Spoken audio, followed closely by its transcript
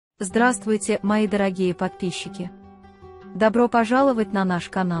Здравствуйте, мои дорогие подписчики! Добро пожаловать на наш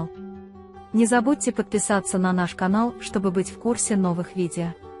канал! Не забудьте подписаться на наш канал, чтобы быть в курсе новых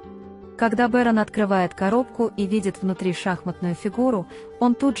видео. Когда Бэрон открывает коробку и видит внутри шахматную фигуру,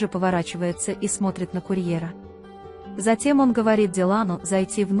 он тут же поворачивается и смотрит на курьера. Затем он говорит Дилану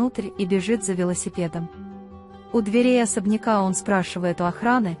зайти внутрь и бежит за велосипедом. У дверей особняка он спрашивает у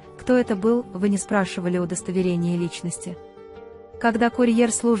охраны, кто это был, вы не спрашивали удостоверение личности. Когда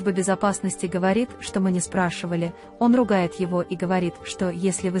курьер службы безопасности говорит, что мы не спрашивали, он ругает его и говорит, что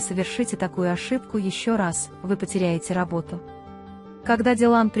если вы совершите такую ошибку еще раз, вы потеряете работу. Когда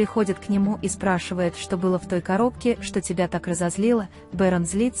Дилан приходит к нему и спрашивает, что было в той коробке, что тебя так разозлило, Бэрон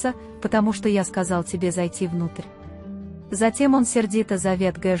злится, потому что я сказал тебе зайти внутрь. Затем он сердито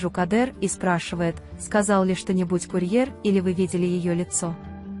зовет Гэжу Кадер и спрашивает, сказал ли что-нибудь курьер или вы видели ее лицо.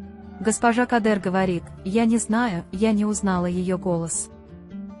 Госпожа Кадер говорит, я не знаю, я не узнала ее голос.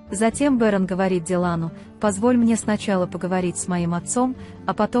 Затем Бэрон говорит Дилану, позволь мне сначала поговорить с моим отцом,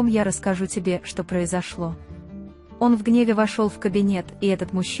 а потом я расскажу тебе, что произошло. Он в гневе вошел в кабинет, и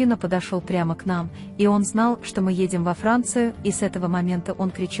этот мужчина подошел прямо к нам, и он знал, что мы едем во Францию, и с этого момента он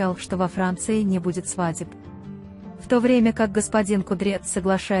кричал, что во Франции не будет свадеб. В то время как господин Кудрец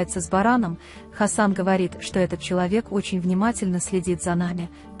соглашается с Бараном, Хасан говорит, что этот человек очень внимательно следит за нами,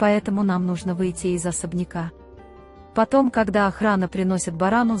 поэтому нам нужно выйти из особняка. Потом, когда охрана приносит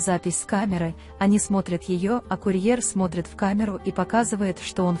Барану запись с камеры, они смотрят ее, а курьер смотрит в камеру и показывает,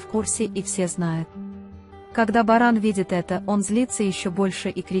 что он в курсе и все знают. Когда Баран видит это, он злится еще больше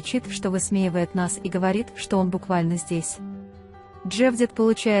и кричит, что высмеивает нас и говорит, что он буквально здесь. Джевдет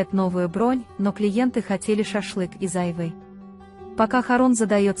получает новую бронь, но клиенты хотели шашлык из айвы. Пока Харун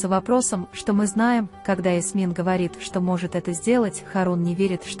задается вопросом, что мы знаем, когда Ясмин говорит, что может это сделать, Харун не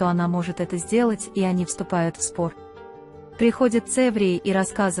верит, что она может это сделать, и они вступают в спор. Приходит Цеври и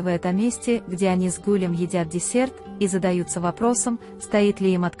рассказывает о месте, где они с Гулем едят десерт, и задаются вопросом, стоит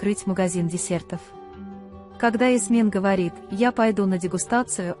ли им открыть магазин десертов. Когда Ясмин говорит, я пойду на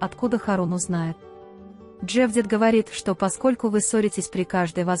дегустацию, откуда Харун узнает? Джевдет говорит, что поскольку вы ссоритесь при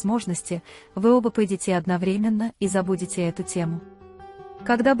каждой возможности, вы оба пойдете одновременно и забудете эту тему.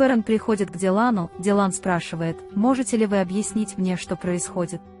 Когда Бэрон приходит к Дилану, Дилан спрашивает, можете ли вы объяснить мне, что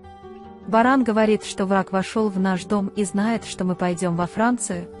происходит? Баран говорит, что враг вошел в наш дом и знает, что мы пойдем во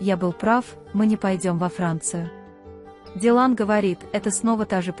Францию, я был прав, мы не пойдем во Францию. Дилан говорит, это снова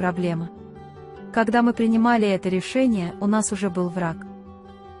та же проблема. Когда мы принимали это решение, у нас уже был враг.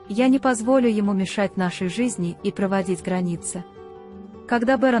 Я не позволю ему мешать нашей жизни и проводить границы.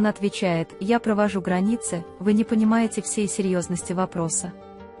 Когда Бэрон отвечает, я провожу границы, вы не понимаете всей серьезности вопроса.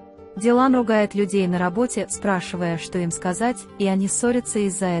 Дилан ругает людей на работе, спрашивая, что им сказать, и они ссорятся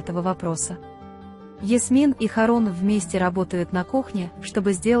из-за этого вопроса. Ясмин и Харун вместе работают на кухне,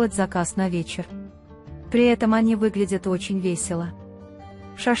 чтобы сделать заказ на вечер. При этом они выглядят очень весело.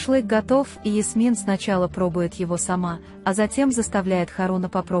 Шашлык готов, и Ясмин сначала пробует его сама, а затем заставляет Харуна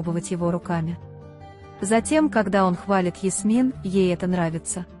попробовать его руками. Затем, когда он хвалит Ясмин, ей это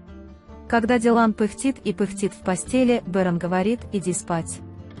нравится. Когда Дилан пыхтит и пыхтит в постели, Бэрон говорит, иди спать.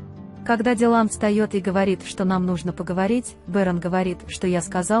 Когда Дилан встает и говорит, что нам нужно поговорить, Бэрон говорит, что я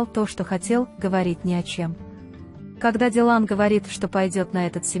сказал то, что хотел, говорить ни о чем. Когда Дилан говорит, что пойдет на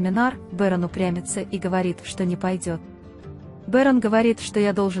этот семинар, Бэрон упрямится и говорит, что не пойдет. Бэрон говорит, что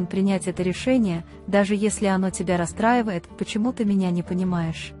я должен принять это решение, даже если оно тебя расстраивает, почему ты меня не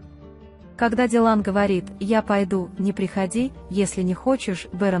понимаешь. Когда Дилан говорит, я пойду, не приходи, если не хочешь,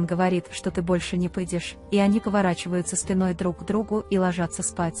 Бэрон говорит, что ты больше не пойдешь, и они поворачиваются спиной друг к другу и ложатся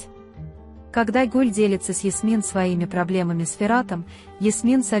спать. Когда Гуль делится с Ясмин своими проблемами с Фератом,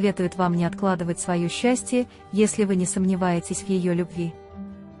 Ясмин советует вам не откладывать свое счастье, если вы не сомневаетесь в ее любви.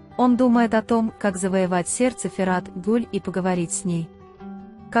 Он думает о том, как завоевать сердце Ферат Гуль и поговорить с ней.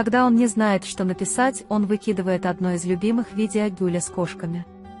 Когда он не знает, что написать, он выкидывает одно из любимых видео Гуля с кошками.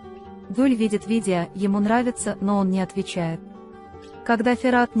 Гуль видит видео, ему нравится, но он не отвечает. Когда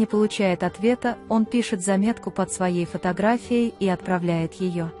Ферат не получает ответа, он пишет заметку под своей фотографией и отправляет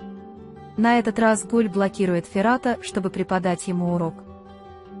ее. На этот раз Гуль блокирует Ферата, чтобы преподать ему урок.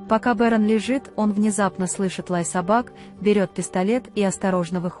 Пока Бэрон лежит, он внезапно слышит лай собак, берет пистолет и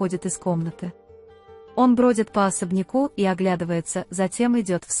осторожно выходит из комнаты. Он бродит по особняку и оглядывается, затем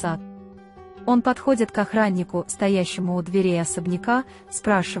идет в сад. Он подходит к охраннику, стоящему у дверей особняка,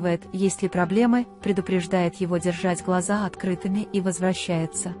 спрашивает, есть ли проблемы, предупреждает его держать глаза открытыми и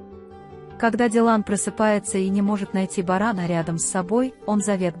возвращается. Когда Дилан просыпается и не может найти Барана рядом с собой, он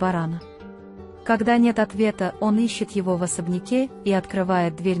зовет Барана. Когда нет ответа, он ищет его в особняке и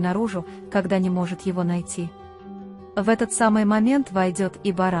открывает дверь наружу, когда не может его найти. В этот самый момент войдет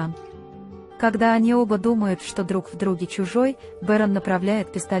и баран. Когда они оба думают, что друг в друге чужой, Бэрон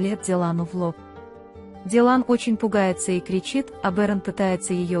направляет пистолет Дилану в лоб. Дилан очень пугается и кричит, а Бэрон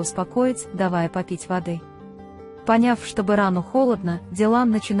пытается ее успокоить, давая попить воды. Поняв, что Бэрону холодно, Дилан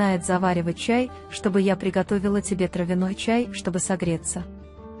начинает заваривать чай, чтобы я приготовила тебе травяной чай, чтобы согреться.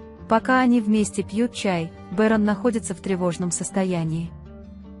 Пока они вместе пьют чай, Бэрон находится в тревожном состоянии.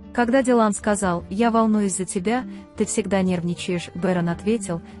 Когда Дилан сказал: «Я волнуюсь за тебя, ты всегда нервничаешь», Бэрон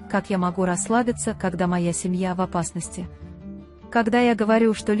ответил: «Как я могу расслабиться, когда моя семья в опасности?» Когда я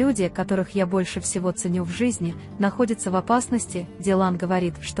говорю, что люди, которых я больше всего ценю в жизни, находятся в опасности, Дилан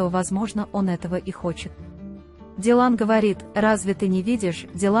говорит, что, возможно, он этого и хочет. Дилан говорит: «Разве ты не видишь,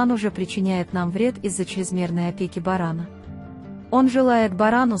 Дилан уже причиняет нам вред из-за чрезмерной опеки барана». Он желает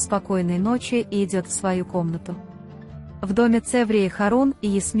барану спокойной ночи и идет в свою комнату. В доме Цеврии Харун и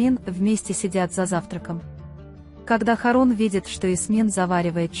Ясмин вместе сидят за завтраком. Когда Харун видит, что Ясмин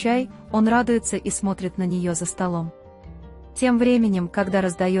заваривает чай, он радуется и смотрит на нее за столом. Тем временем, когда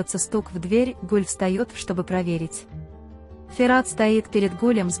раздается стук в дверь, Гуль встает, чтобы проверить. Ферат стоит перед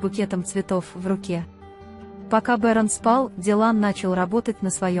Гулем с букетом цветов в руке. Пока Бэрон спал, Дилан начал работать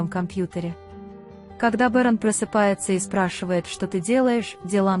на своем компьютере. Когда Бэрон просыпается и спрашивает, что ты делаешь,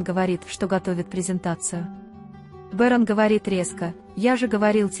 Дилан говорит, что готовит презентацию. Бэрон говорит резко: «Я же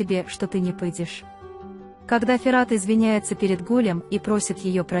говорил тебе, что ты не пойдешь». Когда Ферат извиняется перед Гулем и просит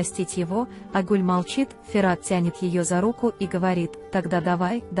ее простить его, а Гуль молчит, Ферат тянет ее за руку и говорит: «Тогда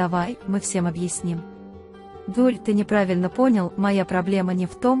давай, мы всем объясним». «Гуль, ты неправильно понял, моя проблема не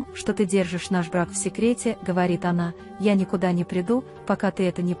в том, что ты держишь наш брак в секрете», — говорит она, «я никуда не приду, пока ты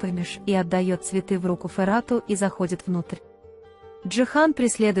это не поймешь», и отдает цветы в руку Ферату и заходит внутрь. Джихан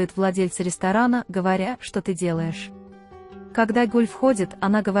преследует владельца ресторана, говоря: «Что ты делаешь?». Когда Гуль входит,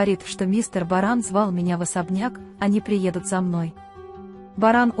 она говорит, что мистер Баран звал меня в особняк, они приедут за мной.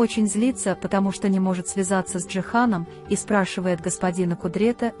 Баран очень злится, потому что не может связаться с Джиханом, и спрашивает господина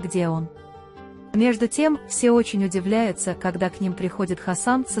Кудрета, где он. Между тем, все очень удивляются, когда к ним приходит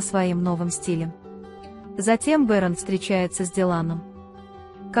Хасан со своим новым стилем. Затем Бэрон встречается с Диланом.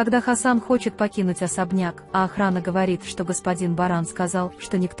 Когда Хасан хочет покинуть особняк, а охрана говорит, что господин Баран сказал,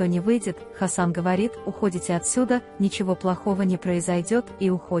 что никто не выйдет, Хасан говорит: «Уходите отсюда, ничего плохого не произойдет», и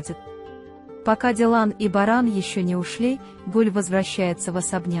уходит. Пока Дилан и Баран еще не ушли, Гуль возвращается в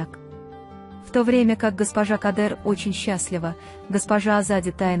особняк. В то время как госпожа Кадер очень счастлива, госпожа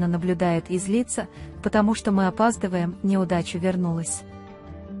Азади тайно наблюдает и злится, потому что мы опаздываем, неудача вернулась.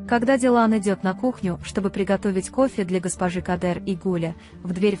 Когда Дилан идет на кухню, чтобы приготовить кофе для госпожи Кадер и Гуля,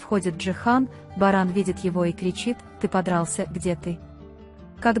 в дверь входит Джихан, Баран видит его и кричит: «Ты подрался, где ты?».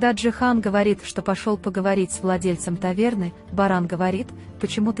 Когда Джихан говорит, что пошел поговорить с владельцем таверны, Баран говорит: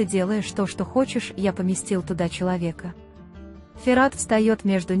 «Почему ты делаешь то, что хочешь, я поместил туда человека». Ферат встает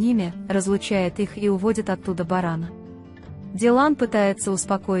между ними, разлучает их и уводит оттуда Барана. Дилан пытается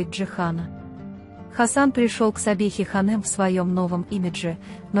успокоить Джихана. Хасан пришел к Сабихе Ханем в своем новом имидже,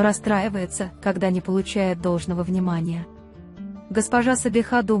 но расстраивается, когда не получает должного внимания. Госпожа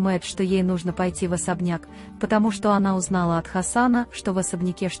Сабиха думает, что ей нужно пойти в особняк, потому что она узнала от Хасана, что в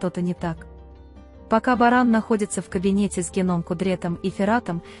особняке что-то не так. Пока Баран находится в кабинете с Геном Кудретом и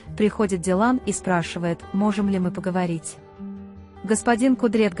Фератом, приходит Дилан и спрашивает: «Можем ли мы поговорить?». Господин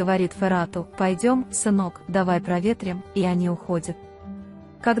Кудрет говорит Ферату: «Пойдем, сынок, давай проветрим», и они уходят.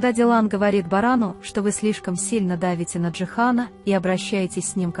 Когда Дилан говорит Барану, что вы слишком сильно давите на Джихана и обращаетесь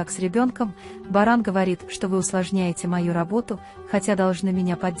с ним как с ребенком, Баран говорит, что вы усложняете мою работу, хотя должны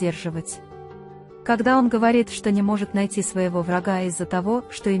меня поддерживать. Когда он говорит, что не может найти своего врага из-за того,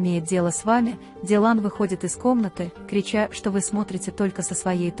 что имеет дело с вами, Дилан выходит из комнаты, крича, что вы смотрите только со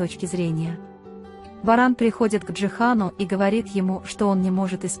своей точки зрения. Баран приходит к Джихану и говорит ему, что он не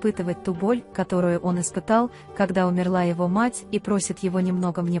может испытывать ту боль, которую он испытал, когда умерла его мать, и просит его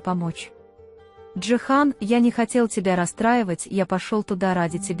немного мне помочь. «Джихан, я не хотел тебя расстраивать, я пошел туда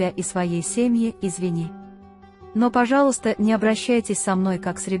ради тебя и своей семьи, извини. Но, пожалуйста, не обращайтесь со мной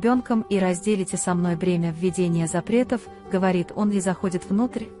как с ребенком и разделите со мной бремя введения запретов», говорит он и заходит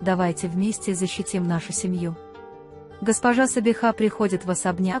внутрь, «давайте вместе защитим нашу семью». Госпожа Сабиха приходит в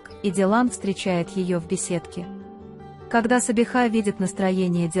особняк, и Дилан встречает ее в беседке. Когда Сабиха видит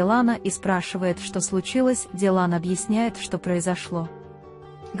настроение Дилана и спрашивает, что случилось, Дилан объясняет, что произошло.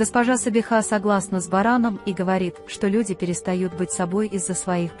 Госпожа Сабиха согласна с Бараном и говорит, что люди перестают быть собой из-за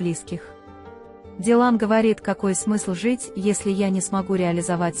своих близких. Дилан говорит: «Какой смысл жить, если я не смогу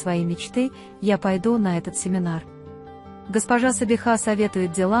реализовать свои мечты, я пойду на этот семинар». Госпожа Сабиха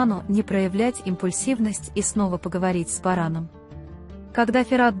советует Дилану не проявлять импульсивность и снова поговорить с Бараном. Когда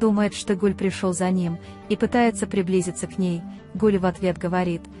Ферат думает, что Гуль пришел за ним, и пытается приблизиться к ней, Гуль в ответ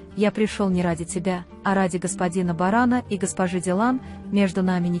говорит: «Я пришел не ради тебя, а ради господина барана и госпожи Дилан, между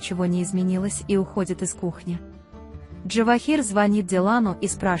нами ничего не изменилось», и уходит из кухни. Джавахир звонит Дилану и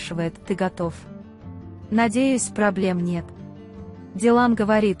спрашивает: «Ты готов?» «Надеюсь, проблем нет». Дилан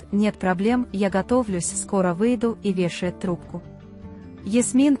говорит: «Нет проблем, я готовлюсь, скоро выйду», и вешает трубку.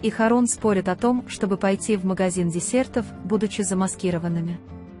 Ясмин и Харун спорят о том, чтобы пойти в магазин десертов, будучи замаскированными.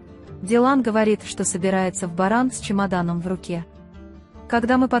 Дилан говорит, что собирается в Баран с чемоданом в руке.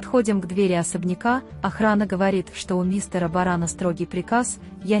 Когда мы подходим к двери особняка, охрана говорит, что у мистера Барана строгий приказ: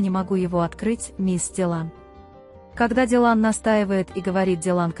 «Я не могу его открыть, мисс Дилан». Когда Дилан настаивает и говорит: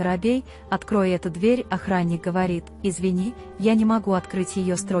 «Дилан Коробей, открой эту дверь», охранник говорит: «Извини, я не могу открыть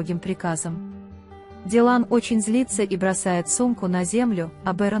ее строгим приказом». Дилан очень злится и бросает сумку на землю,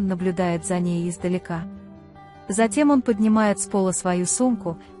 а Бэрон наблюдает за ней издалека. Затем он поднимает с пола свою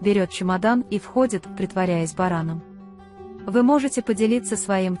сумку, берет чемодан и входит, притворяясь бараном. Вы можете поделиться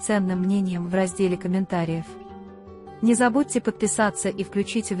своим ценным мнением в разделе комментариев. Не забудьте подписаться и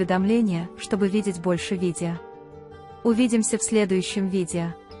включить уведомления, чтобы видеть больше видео. Увидимся в следующем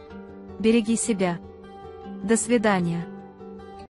видео. Береги себя. До свидания.